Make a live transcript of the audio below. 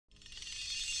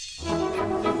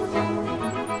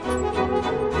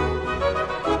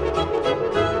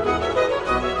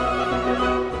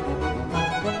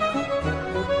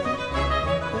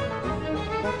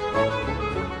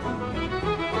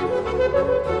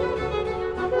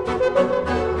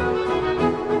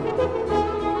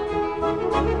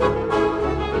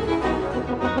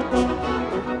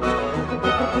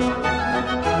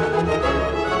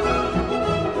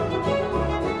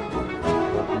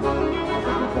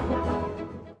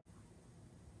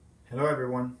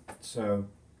So,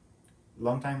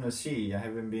 long time no see. I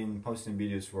haven't been posting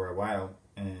videos for a while,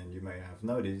 and you may have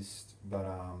noticed, but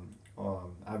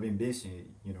I've been busy,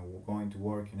 going to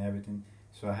work and everything,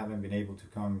 so I haven't been able to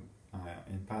come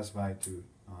and pass by to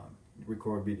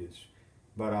record videos.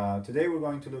 But today we're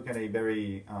going to look at a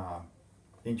very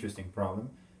interesting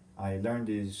problem. I learned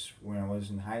this when I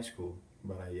was in high school,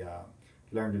 but I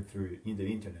learned it through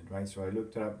the internet, right? So I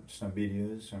looked up some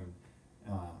videos and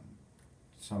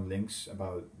some links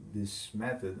about this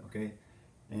method, okay?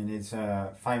 And it's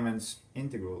Feynman's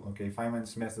integral, okay?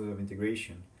 Feynman's method of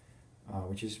integration,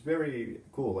 which is very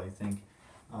cool, I think,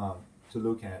 to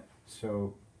look at.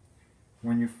 So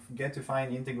when you get to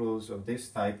find integrals of this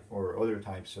type or other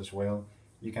types as well,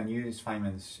 you can use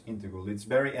Feynman's integral. It's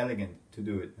very elegant to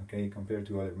do it, okay, compared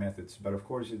to other methods. But of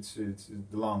course, it's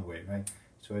the long way, right?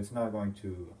 So it's not going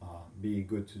to be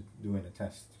good to do in a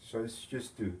test. So it's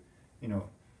just to,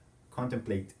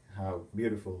 contemplate how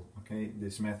beautiful, okay,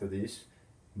 this method is.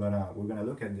 But we're gonna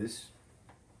look at this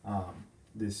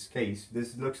this case.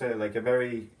 This looks at like a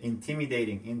very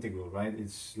intimidating integral, right?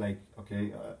 It's like,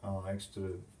 okay, x to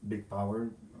the big power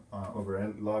over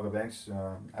L log of x.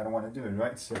 I don't want to do it,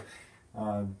 right? So,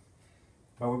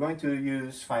 but we're going to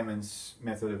use Feynman's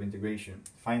method of integration.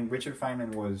 Richard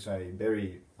Feynman was a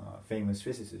very famous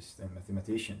physicist and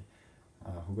mathematician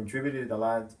who contributed a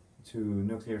lot to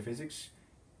nuclear physics,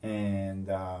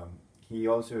 and he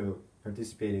also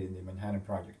participated in the Manhattan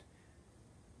Project.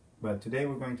 But today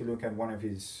we're going to look at one of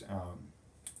his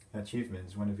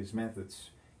achievements, one of his methods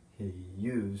he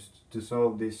used to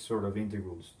solve these sort of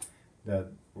integrals that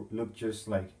look just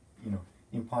like,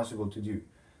 impossible to do.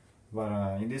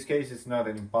 But in this case, it's not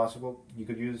an impossible. You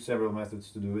could use several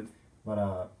methods to do it,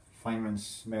 but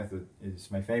Feynman's method is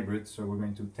my favorite, so we're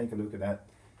going to take a look at that.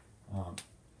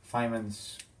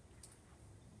 Feynman's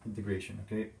integration,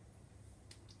 okay?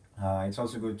 It's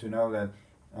also good to know that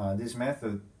this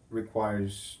method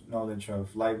requires knowledge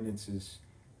of Leibniz's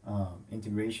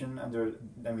differentiation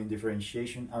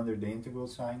under the integral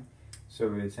sign.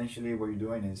 So essentially what you're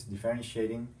doing is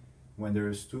differentiating when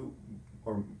there's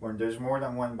when there's more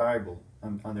than one variable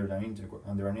under an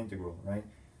integral, right?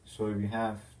 So if you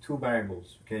have two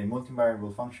variables, okay,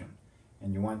 multivariable function,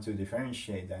 and you want to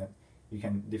differentiate that, you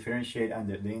can differentiate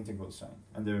under the integral sign,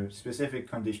 under specific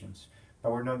conditions.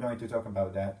 But we're not going to talk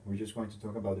about that. We're just going to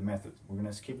talk about the method. We're going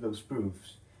to skip those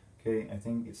proofs. Okay, I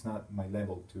think it's not my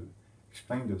level to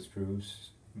explain those proofs.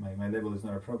 My level is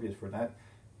not appropriate for that.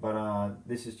 But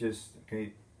this is just,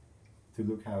 okay, to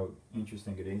look how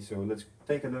interesting it is. So let's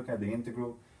take a look at the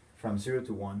integral from 0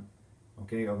 to 1,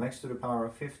 okay, of x to the power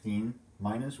of 15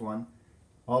 minus 1,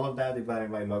 all of that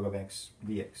divided by log of x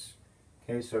dx.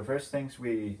 Okay, so first things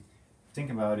we think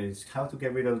about is how to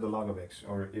get rid of the log of x,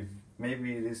 or if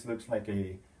maybe this looks like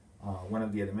a one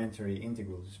of the elementary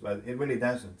integrals, but it really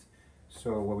doesn't.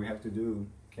 So what we have to do,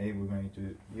 okay, we're going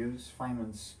to use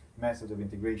Feynman's method of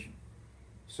integration.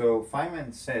 So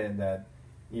Feynman said that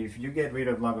if you get rid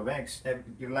of log of x,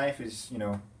 your life is,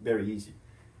 very easy.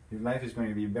 Your life is going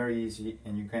to be very easy,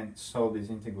 and you can solve this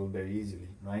integral very easily,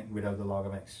 right, without the log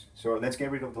of x. So let's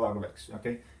get rid of the log of x,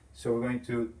 okay? So we're going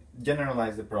to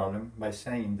generalize the problem by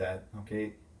saying that,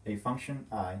 okay, a function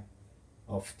I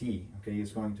of t, okay,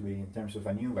 is going to be in terms of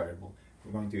a new variable.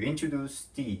 We're going to introduce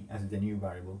t as the new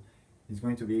variable. It's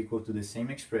going to be equal to the same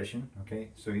expression, okay?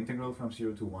 So integral from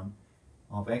 0 to 1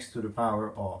 of x to the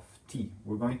power of t.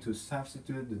 We're going to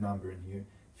substitute the number in here,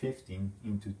 15,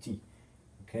 into t,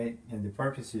 okay? And the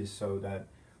purpose is so that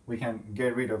we can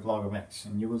get rid of log of x,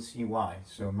 and you will see why.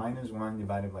 So minus 1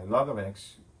 divided by log of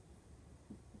x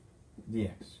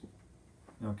dx.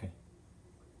 Okay.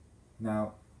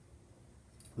 Now,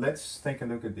 let's take a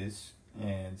look at this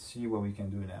and see what we can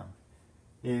do now.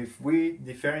 If we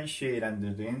differentiate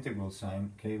under the integral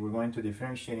sign, okay, we're going to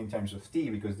differentiate in terms of t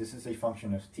because this is a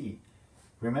function of t.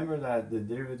 Remember that the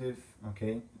derivative,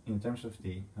 okay, in terms of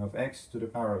t, of x to the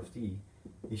power of t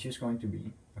is just going to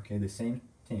be, okay, the same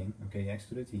thing, okay, x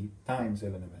to the t times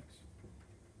ln of x.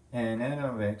 And ln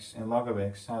of x and log of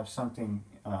x have something,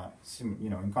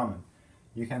 in common.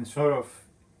 You can sort of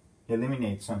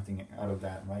eliminate something out of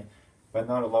that, right? But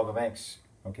not a log of x,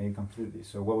 okay, completely.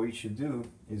 So what we should do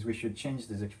is we should change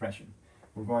this expression.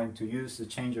 We're going to use the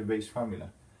change of base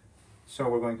formula. So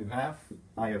we're going to have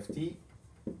I of t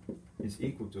is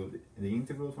equal to the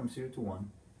integral from 0 to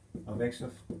 1 of x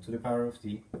to the power of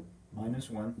t minus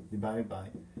 1 divided by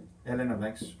ln of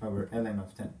x over ln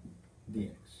of 10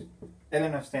 dx.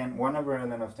 ln of 10, 1 over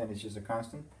ln of 10 is just a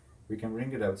constant. We can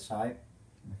bring it outside,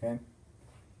 okay?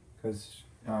 Because,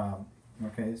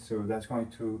 okay, so that's going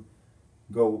to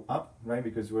go up, right,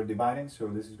 because we're dividing, so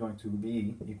this is going to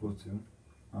be equal to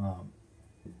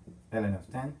ln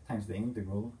of 10 times the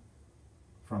integral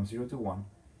from 0 to 1,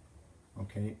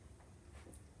 okay,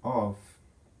 of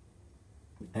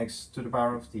x to the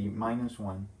power of t minus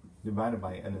 1 divided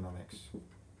by ln of x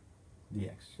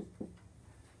dx.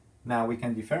 Now we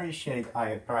can differentiate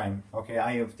I prime, okay,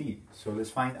 I of t. So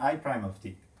let's find I prime of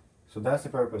t. So that's the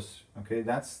purpose, okay,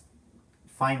 that's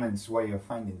Feynman's way of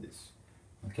finding this.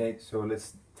 Okay, so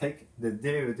let's take the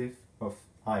derivative of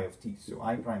I of t. So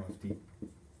I prime of t,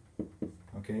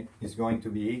 okay, is going to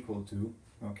be equal to,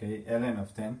 okay, ln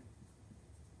of 10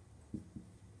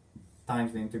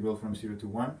 times the integral from 0 to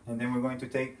 1, and then we're going to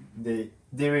take the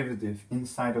derivative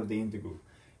inside of the integral.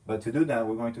 But to do that,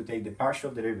 we're going to take the partial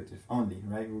derivative only,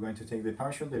 right? We're going to take the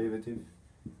partial derivative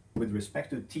with respect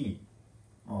to t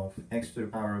of x to the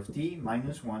power of t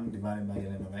minus 1 divided by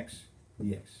ln of x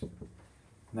dx.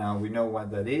 Now we know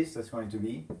what that is. That's going to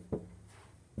be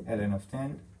ln of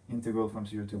 10 integral from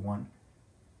 0 to 1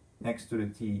 x to the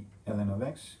t ln of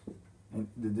x, and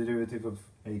the derivative of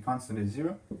a constant is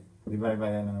 0 divided by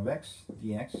ln of x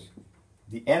dx.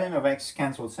 The ln of x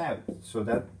cancels out, so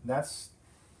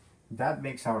that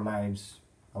makes our lives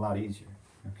a lot easier,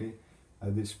 okay,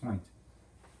 at this point.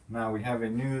 Now we have a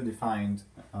new defined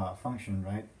function,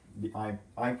 right? The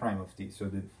I prime of t, so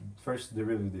the first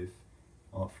derivative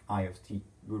of I of t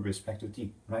with respect to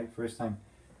t, right? First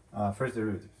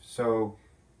derivative. So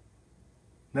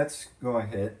let's go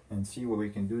ahead and see what we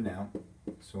can do now.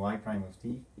 So I prime of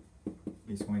t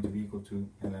is going to be equal to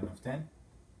ln of 10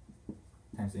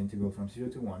 times the integral from 0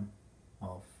 to 1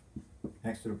 of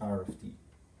x to the power of t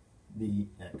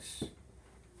dx.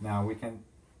 Now we can,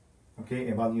 okay,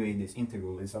 evaluate this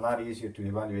integral. It's a lot easier to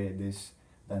evaluate this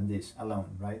than this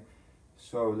alone, right?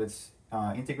 So let's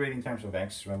integrate in terms of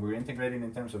x, right? We're integrating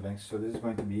in terms of x, so this is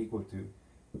going to be equal to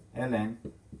ln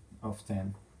of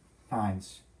 10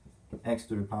 times x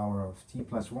to the power of t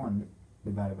plus 1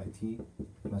 divided by t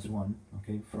plus 1,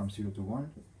 okay, from 0 to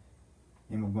 1,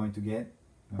 and we're going to get,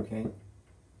 okay,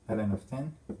 ln of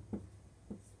 10,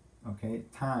 okay,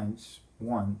 times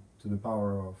 1 to the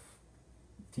power of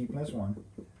t plus 1,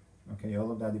 okay,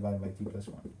 all of that divided by t plus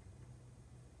 1.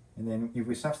 And then if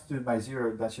we substitute by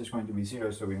 0, that's just going to be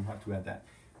 0, so we don't have to add that.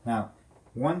 Now,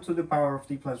 1 to the power of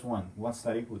t plus 1, what's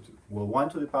that equal to? Well, 1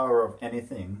 to the power of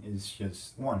anything is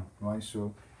just 1, right?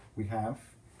 So we have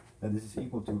that this is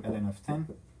equal to ln of 10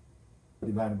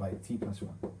 divided by t plus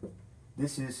 1.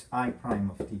 This is I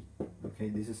prime of t, okay?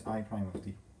 This is I prime of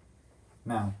t.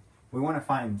 Now, we want to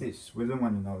find this. We don't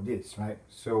want to know this, right?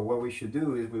 So what we should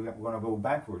do is we're going to go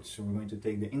backwards. So we're going to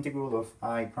take the integral of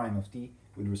I prime of t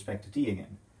with respect to t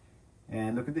again.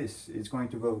 And look at this. It's going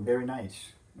to go very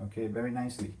nice, okay, very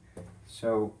nicely.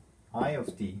 So I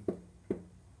of t,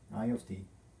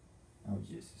 oh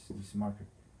Jesus, this marker.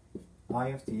 I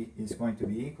of t is going to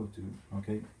be equal to,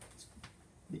 okay,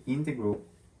 the integral,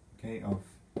 okay, of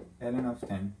ln of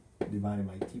 10 divided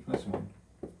by t plus 1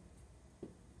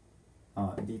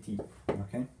 dt,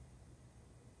 okay?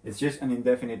 It's just an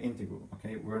indefinite integral,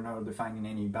 okay? We're not defining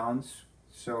any bounds.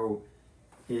 So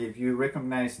if you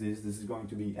recognize this, this is going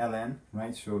to be ln,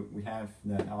 right? So we have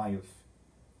that I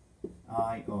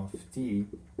of t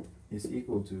is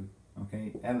equal to,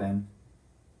 okay, ln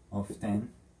of 10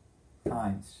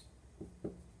 times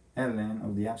ln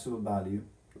of the absolute value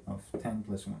of 10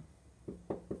 plus 1,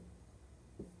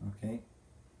 okay,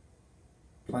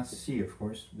 plus c, of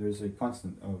course. There's a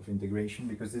constant of integration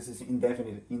because this is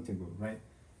indefinite integral, right?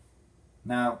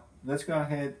 Now let's go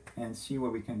ahead and see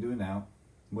what we can do now.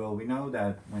 Well, we know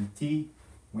that when t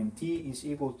is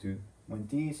equal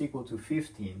to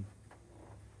 15,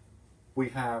 we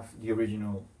have the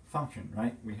original function,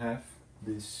 right? We have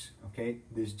this, okay,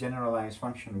 this generalized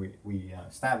function we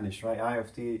established, right? I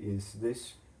of t is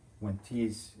this when t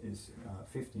is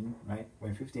 15, right?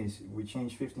 When 15 is, we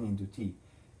change 15 into t.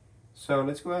 So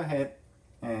let's go ahead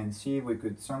and see if we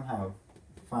could somehow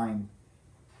find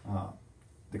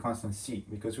the constant c,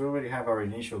 because we already have our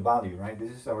initial value, right?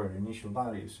 This is our initial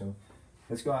value. So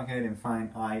let's go ahead and find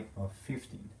I of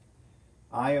 15.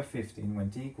 I of 15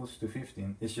 when t equals to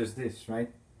 15 is just this,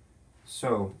 right?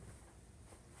 So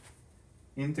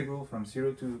integral from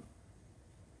 0 to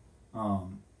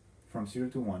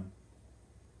 1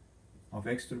 of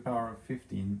x to the power of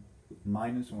 15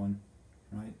 minus 1,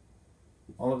 right?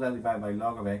 All of that divided by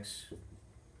log of x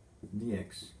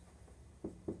dx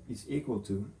is equal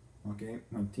to, okay,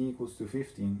 when t equals to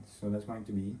 15, so that's going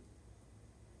to be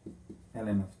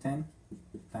ln of 10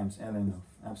 times ln of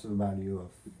absolute value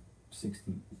of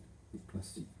 16 plus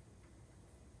c.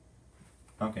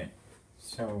 Okay,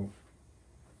 so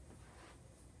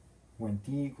when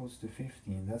t equals to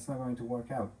 15, that's not going to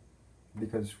work out.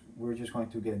 because we're just going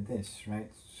to get this,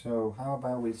 right? So how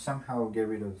about we somehow get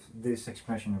rid of this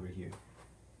expression over here?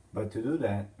 But to do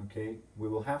that, okay, we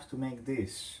will have to make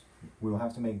this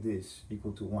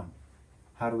equal to 1.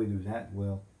 How do we do that?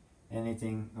 Well,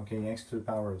 anything, okay, x to the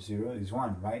power of 0 is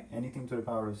 1, right? Anything to the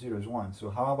power of 0 is 1. So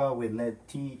how about we let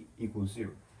t equal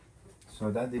 0? So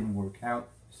that didn't work out.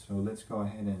 So let's go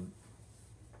ahead and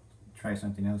try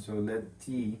something else. So let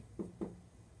t,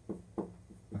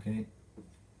 okay,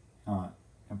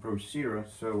 approach 0.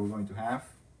 So we're going to have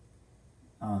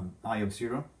I of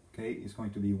 0, okay, is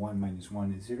going to be 1 minus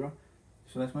 1 is 0.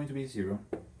 So that's going to be 0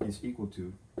 is equal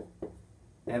to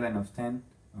ln of 10,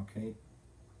 okay,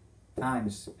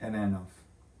 times ln of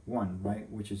 1, right,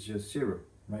 which is just 0,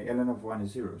 right? Ln of 1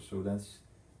 is 0, so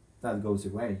that goes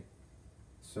away.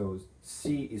 So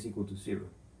c is equal to 0.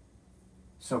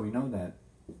 So we know that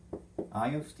I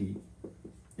of t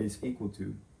is equal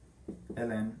to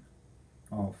ln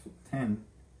of 10,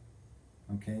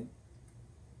 okay,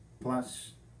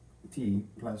 plus t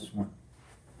plus 1,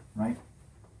 right?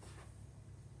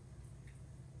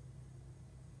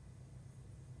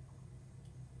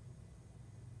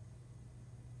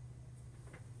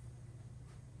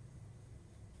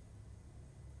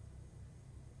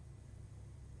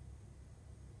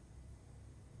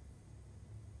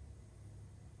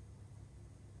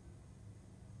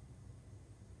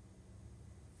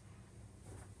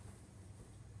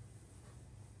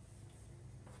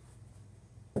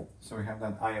 So we have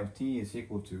that I of t is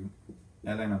equal to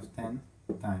ln of 10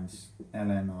 times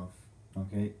ln of,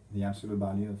 okay, the absolute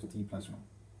value of t plus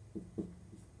 1.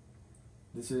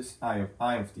 This is I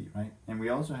of t, right? And we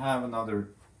also have another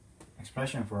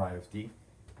expression for I of t,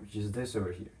 which is this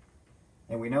over here.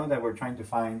 And we know that we're trying to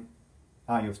find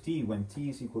I of t when t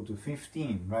is equal to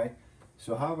 15, right?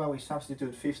 So how about we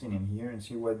substitute 15 in here and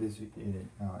see what this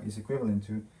is equivalent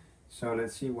to. So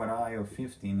let's see what I of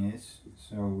 15 is.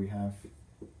 So we have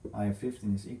I of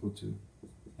 15 is equal to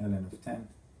ln of 10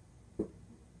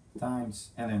 times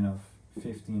ln of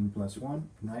 15 plus 1,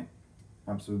 right?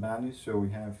 Absolute value. So we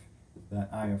have that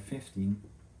I of 15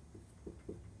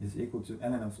 is equal to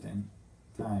ln of 10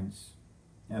 times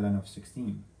ln of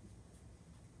 16.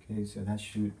 Okay, so that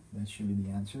should be the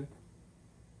answer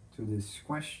to this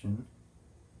question.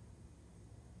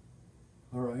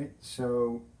 All right,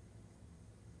 so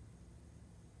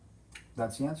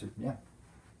that's the answer. Yeah.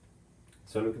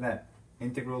 So look at that.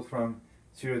 Integral from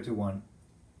 0 to 1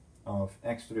 of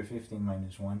x to the 15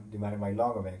 minus 1 divided by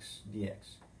log of x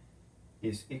dx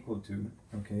is equal to,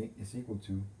 okay, is equal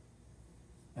to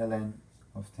ln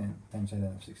of 10 times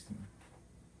ln of 16.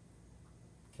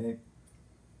 Okay,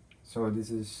 so this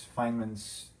is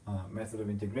Feynman's method of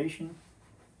integration.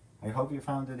 I hope you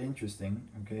found it interesting,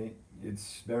 okay?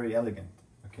 It's very elegant,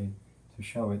 okay, to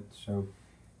show it. So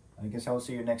I guess I'll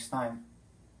see you next time.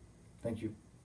 Thank you.